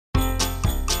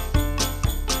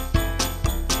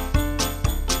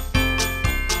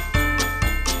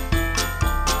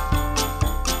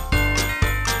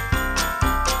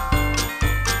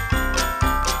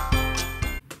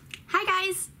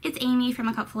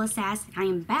Cupful of Sass, and I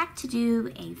am back to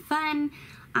do a fun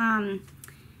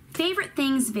favorite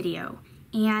things video.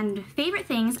 And favorite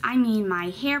things, I mean my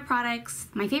hair products,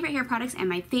 my favorite hair products,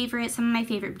 and some of my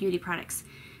favorite beauty products.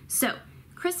 So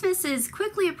Christmas is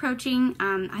quickly approaching.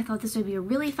 I thought this would be a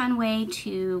really fun way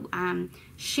to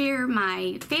share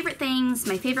my favorite things,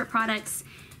 my favorite products,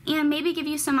 and maybe give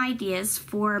you some ideas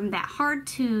for that hard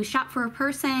to shop for a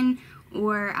person,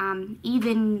 or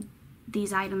even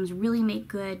these items really make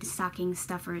good stocking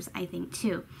stuffers, I think,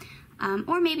 too.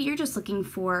 Or maybe you're just looking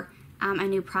for a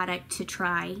new product to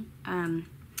try.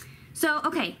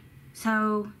 Okay,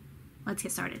 so let's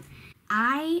get started.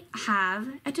 I have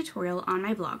a tutorial on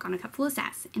my blog on A Cupful of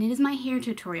Sass, and it is my hair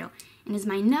tutorial, and it is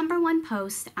my #1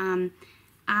 post.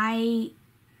 I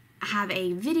have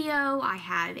a video, I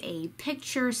have a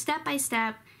picture,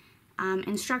 step-by-step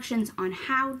instructions on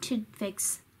how to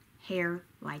fix hair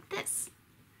like this.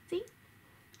 See?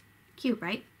 Cute,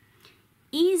 right?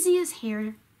 Easiest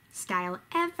hairstyle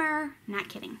ever. Not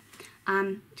kidding.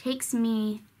 Takes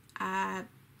me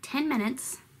 10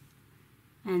 minutes,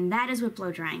 and that is with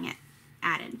blow drying it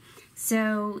added.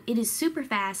 So it is super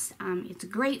fast. It's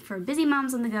great for busy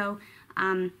moms on the go,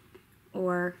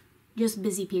 or just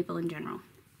busy people in general.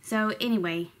 So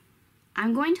anyway,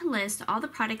 I'm going to list all the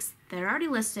products that are already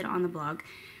listed on the blog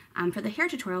for the hair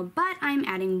tutorial, but I'm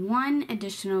adding one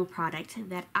additional product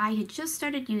that I had just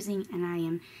started using and I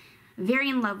am very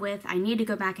in love with. I need to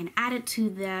go back and add it to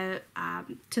the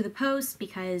post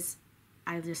because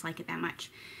I just like it that much.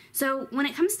 So when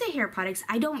it comes to hair products,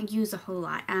 I don't use a whole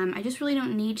lot. I just really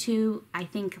don't need to. I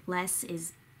think less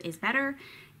is better,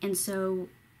 and so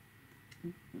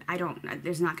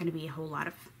there's not going to be a whole lot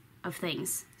of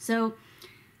things. So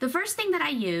the first thing that I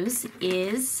use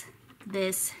is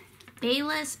this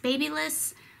babyless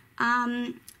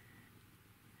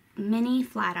mini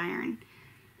flat iron,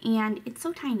 and it's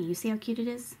so tiny. You see how cute it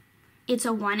is? It's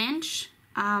a 1-inch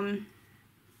barrel,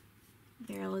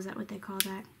 is that what they call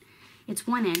that? It's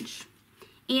 1 inch,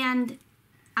 and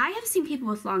I have seen people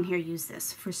with long hair use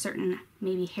this for certain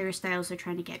maybe hairstyles they're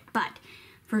trying to get, but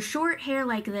for short hair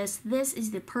like this, this is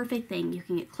the perfect thing. You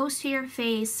can get close to your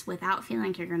face without feeling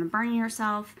like you're going to burn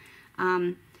yourself.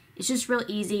 It's just real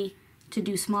easy to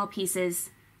do small pieces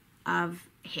of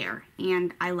hair,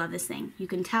 and I love this thing. You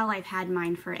can tell I've had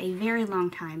mine for a very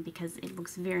long time because it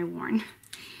looks very worn,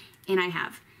 and I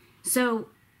have. So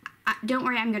don't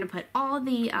worry, I'm going to put all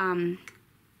the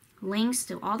links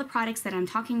to all the products that I'm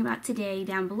talking about today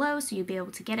down below, so you'll be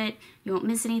able to get it. You won't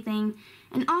miss anything.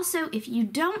 And also, if you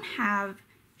don't have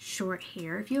short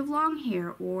hair, if you have long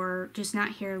hair or just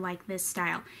not hair like this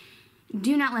style,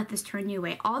 do not let this turn you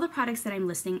away. All the products that I'm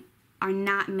listing are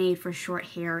not made for short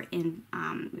hair in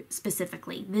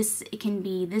specifically. These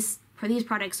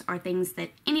products are things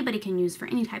that anybody can use for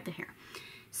any type of hair.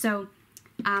 So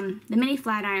the mini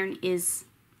flat iron is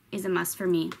a must for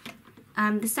me.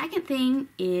 The second thing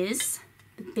is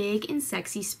the Big and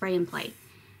Sexy Spray and Play.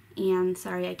 And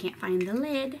sorry, I can't find the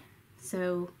lid,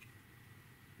 so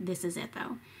this is it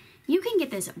though. You can get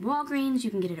this at Walgreens,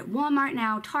 you can get it at Walmart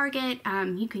now, Target,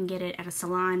 you can get it at a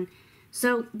salon.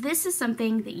 So this is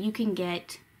something that you can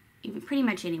get pretty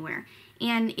much anywhere.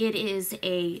 And it's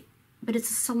a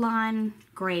salon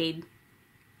grade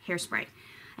hairspray.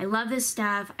 I love this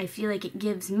stuff. I feel like it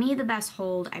gives me the best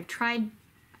hold. I've tried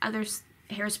other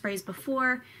hairsprays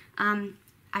before. I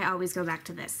always go back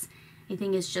to this. I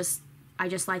think it's just, I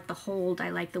just like the hold,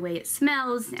 I like the way it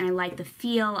smells, and I like the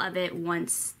feel of it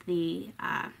once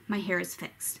my hair is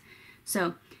fixed.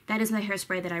 So that is my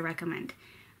hairspray that I recommend.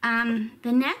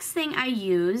 The next thing I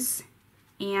use,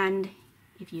 and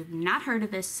if you've not heard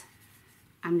of this,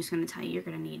 I'm just going to tell you, you're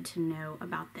going to need to know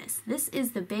about this. This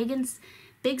is the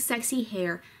Big Sexy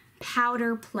Hair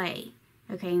Powder Play.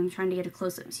 Okay, I'm trying to get a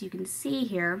close-up so you can see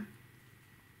here.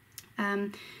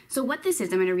 So what this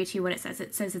is, I'm going to read to you what it says.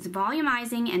 It says it's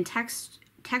volumizing and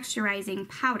texturizing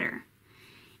powder.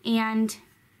 And,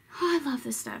 oh, I love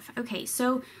this stuff. Okay,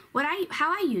 so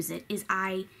how I use it is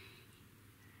I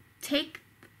take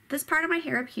this part of my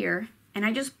hair up here, and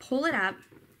I just pull it up,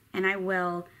 and I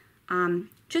will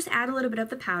just add a little bit of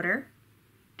the powder,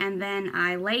 and then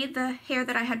I lay the hair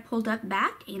that I had pulled up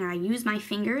back, and I use my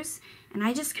fingers, and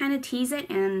I just kind of tease it,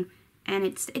 and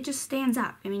it just stands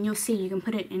up. I mean, you'll see, you can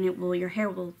put it, and your hair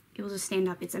will just stand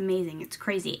up. It's amazing. It's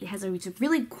crazy. It has a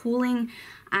really cooling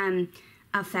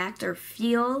effect or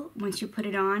feel once you put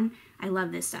it on. I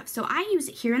love this stuff. So I use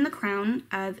it here in the crown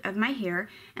of my hair,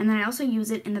 and then I also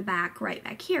use it in the back, right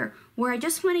back here, where I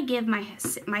just want to give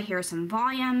my hair some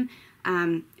volume,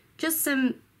 just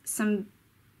some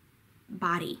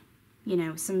body, you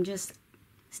know, some just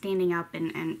standing up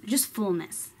and just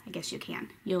fullness, I guess you can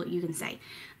say.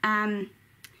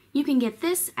 You can get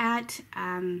this at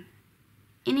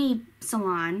any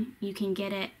salon. You can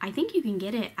get it, I think you can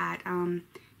get it at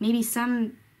maybe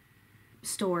some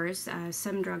stores,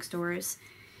 some drugstores.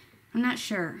 I'm not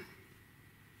sure,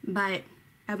 but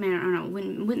I mean, I don't know,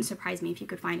 wouldn't surprise me if you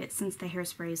could find it, since the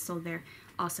hairspray is sold there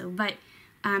also. But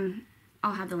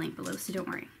I'll have the link below, so don't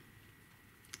worry.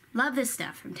 Love this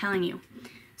stuff, I'm telling you.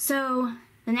 So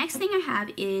the next thing I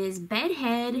have is Bed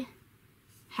Head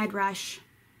Head Rush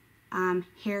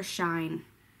Hair Shine.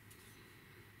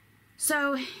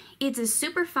 So it's a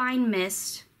super fine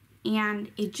mist,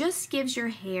 and it just gives your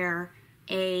hair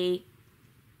a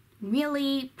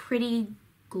really pretty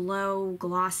glow,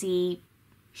 glossy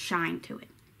shine to it.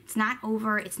 It's not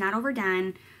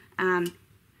overdone.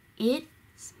 It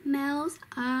smells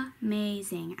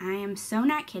amazing. I am so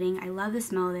not kidding. I love the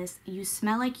smell of this. You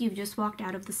smell like you've just walked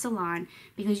out of the salon,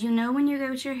 because you know when you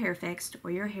go get your hair fixed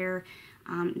or your hair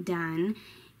done,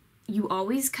 you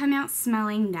always come out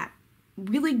smelling that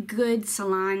really good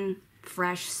salon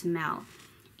fresh smell.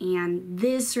 And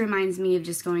this reminds me of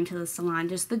just going to the salon,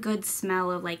 just the good smell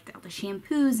of like all the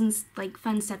shampoos and like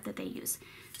fun stuff that they use.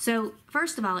 So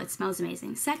first of all, it smells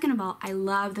amazing. Second of all, I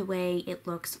love the way it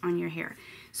looks on your hair.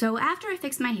 So after I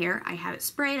fix my hair, I have it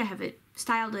sprayed, I have it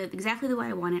styled exactly the way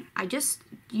I want it. I just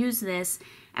use this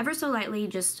ever so lightly,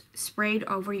 just sprayed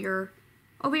over your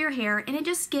hair, and it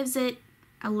just gives it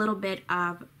a little bit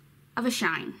of a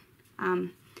shine.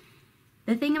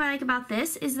 The thing I like about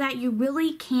this is that you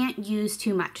really can't use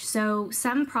too much. So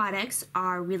some products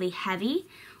are really heavy,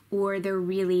 or they're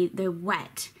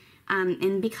wet.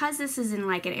 And because this is in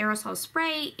like an aerosol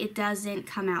spray, it doesn't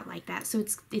come out like that. So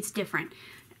it's different.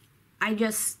 I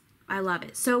love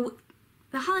it. So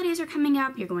the holidays are coming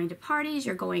up, you're going to parties,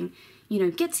 you're going,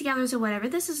 get-togethers or whatever.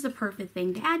 This is the perfect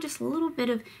thing to add just a little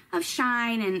bit of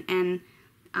shine and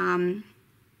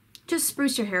just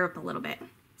spruce your hair up a little bit.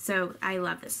 So I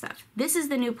love this stuff. This is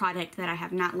the new product that I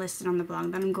have not listed on the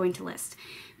blog that I'm going to list,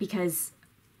 because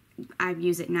I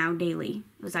use it now daily,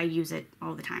 because I use it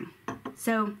all the time.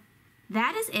 So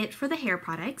that is it for the hair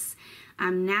products.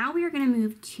 Now we are going to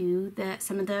move to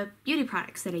some of the beauty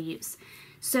products that I use.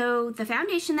 So the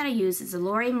foundation that I use is the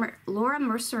Laura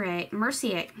Mercier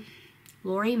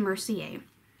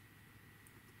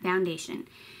foundation.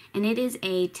 And it is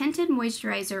a tinted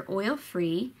moisturizer,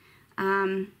 oil-free,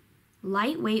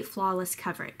 lightweight, flawless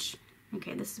coverage.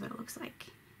 Okay, this is what it looks like.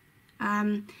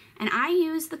 And I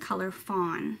use the color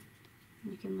Fawn.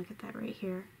 You can look at that right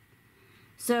here.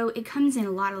 So it comes in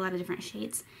a lot of different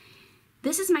shades.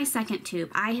 This is my second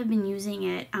tube. I have been using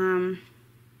it, I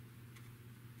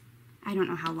don't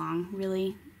know how long,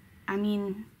 really. I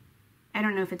mean, I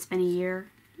don't know if it's been a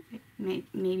year,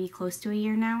 maybe close to a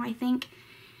year now, I think.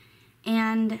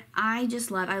 And I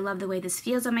love the way this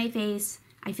feels on my face.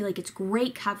 I feel like it's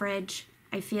great coverage.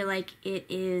 I feel like it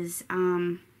is,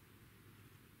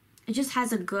 it just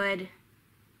has a good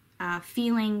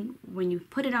feeling when you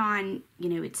put it on.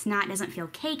 It doesn't feel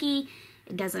cakey.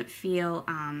 It doesn't feel,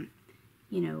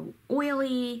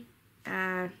 oily.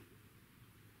 I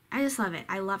just love it.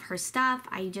 I love her stuff.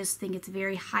 I just think it's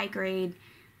very high grade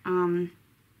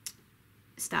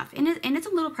stuff. And it's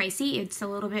a little pricey. It's a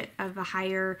little bit of a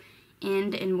higher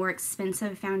end and more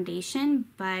expensive foundation,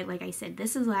 but like I said,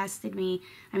 this has lasted me,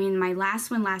 my last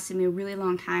one lasted me a really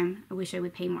long time. I wish I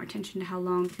would pay more attention to how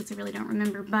long, because I really don't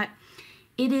remember, but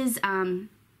it is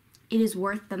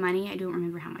worth the money. I don't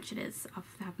remember how much it is off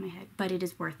the top of my head, but it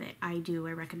is worth it. I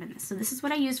recommend this. So this is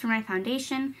what I use for my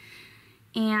foundation.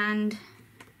 And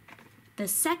the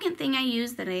second thing I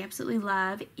use that I absolutely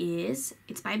love is,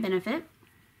 it's by Benefit.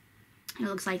 It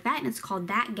looks like that, and it's called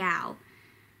That Gal.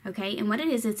 Okay, and what it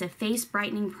is, it's a face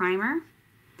brightening primer.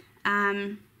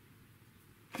 Let's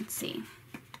see.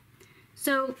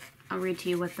 So I'll read to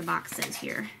you what the box says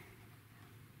here.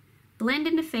 Blend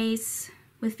into face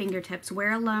with fingertips.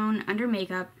 Wear alone under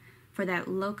makeup for that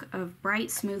look of bright,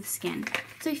 smooth skin.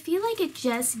 So I feel like it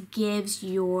just gives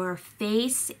your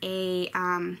face a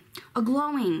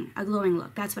glowing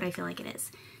look. That's what I feel like it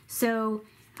is. So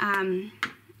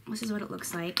this is what it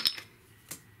looks like.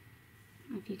 I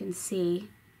don't know if you can see.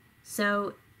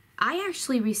 So I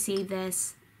actually received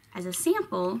this as a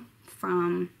sample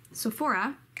from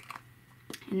Sephora,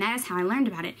 and that is how I learned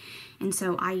about it. And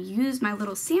so I used my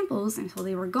little samples until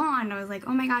they were gone. I was like,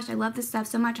 oh my gosh, I love this stuff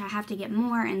so much, I have to get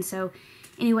more. And so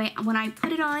anyway, when I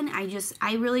put it on,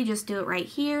 I really just do it right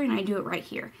here, and I do it right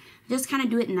here. I just kind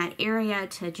of do it in that area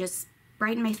to just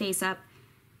brighten my face up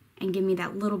and give me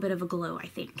that little bit of a glow, I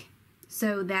think.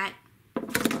 So that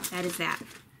is that.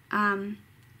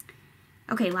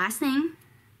 Okay, last thing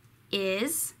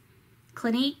is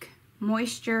Clinique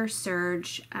Moisture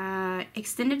Surge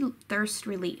Extended Thirst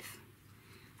Relief.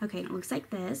 Okay, it looks like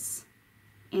this.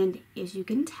 And as you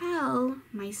can tell,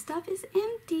 my stuff is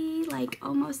empty, like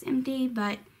almost empty,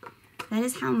 but that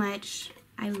is how much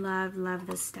I love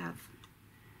this stuff.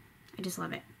 I just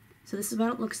love it. So this is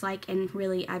what it looks like, and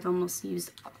really I've almost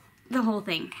used the whole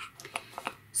thing.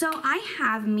 So I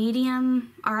have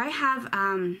medium, or I have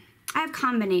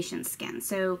combination skin.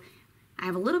 So I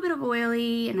have a little bit of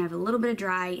oily and I have a little bit of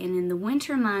dry, and in the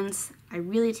winter months I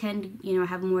really tend to,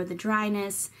 have more of the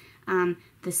dryness,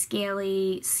 the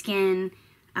scaly skin,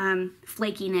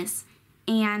 flakiness,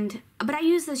 but I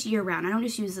use this year round. I don't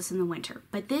just use this in the winter.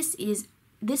 But this is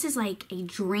like a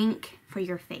drink for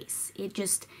your face. It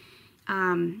just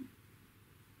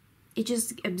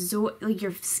absorbs, like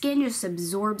your skin just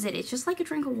absorbs it. It's just like a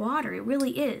drink of water. It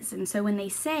really is. And so when they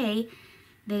say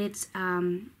that it's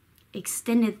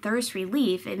extended thirst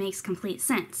relief, it makes complete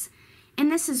sense.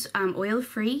 And this is oil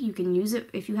free. You can use it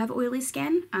if you have oily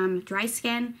skin, dry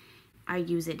skin. I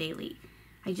use it daily.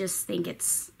 I just think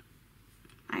it's,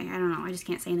 I don't know, I just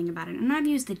can't say anything about it. And I've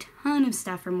used a ton of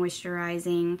stuff for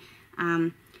moisturizing,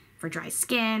 for dry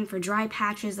skin, for dry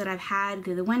patches that I've had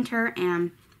through the winter,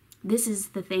 and this is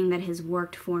the thing that has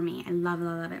worked for me. I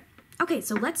love it. Okay,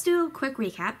 so let's do a quick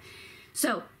recap.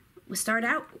 So we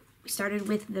started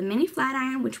with the mini flat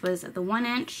iron, which was the 1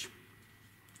 inch.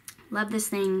 Love this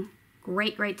thing.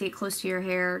 Great to get close to your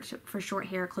hair, for short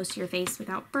hair, close to your face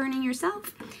without burning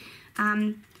yourself.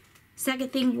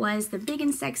 Second thing was the Big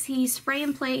and Sexy Spray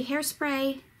and Play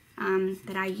hairspray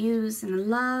that I use and I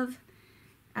love.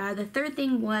 The third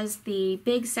thing was the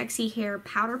Big Sexy Hair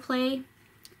Powder Play,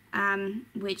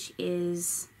 which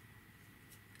is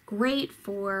great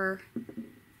for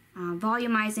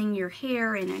volumizing your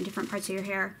hair and different parts of your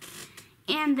hair.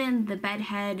 And then the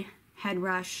Bedhead Head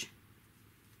Rush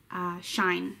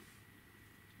Shine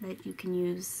that you can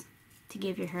use to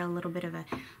give your hair a little bit of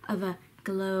a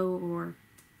glow, or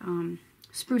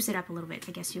spruce it up a little bit,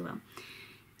 I guess you will.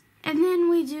 And then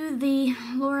we do the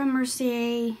Laura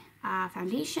Mercier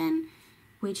foundation,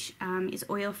 which is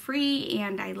oil free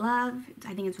and I love.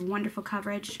 I think it's wonderful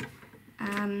coverage.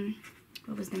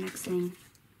 What was the next thing?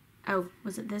 Oh,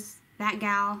 was it this? That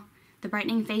Gal, the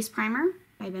Brightening Face Primer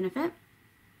by Benefit.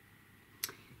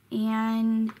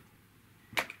 And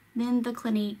then the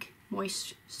Clinique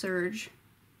Moisture Surge.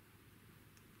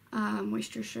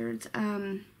 Moisture Surge.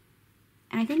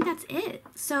 And I think that's it.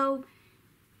 So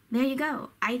there you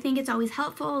go. I think it's always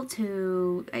helpful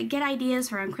to get ideas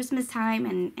for around Christmas time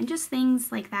and just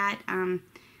things like that.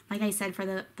 Like I said,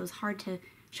 for those hard to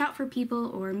shop for people,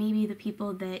 or maybe the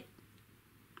people that,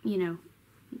 you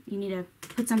need to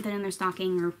put something in their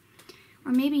stocking, or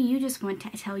maybe you just want to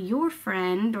tell your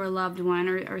friend or loved one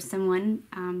or someone,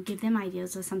 give them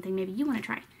ideas of something maybe you want to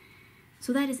try.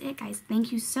 So that is it, guys.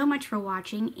 Thank you so much for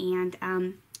watching,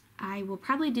 and I will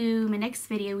probably do my next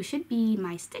video, should be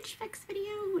my Stitch Fix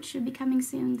video, which should be coming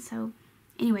soon. So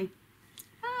anyway,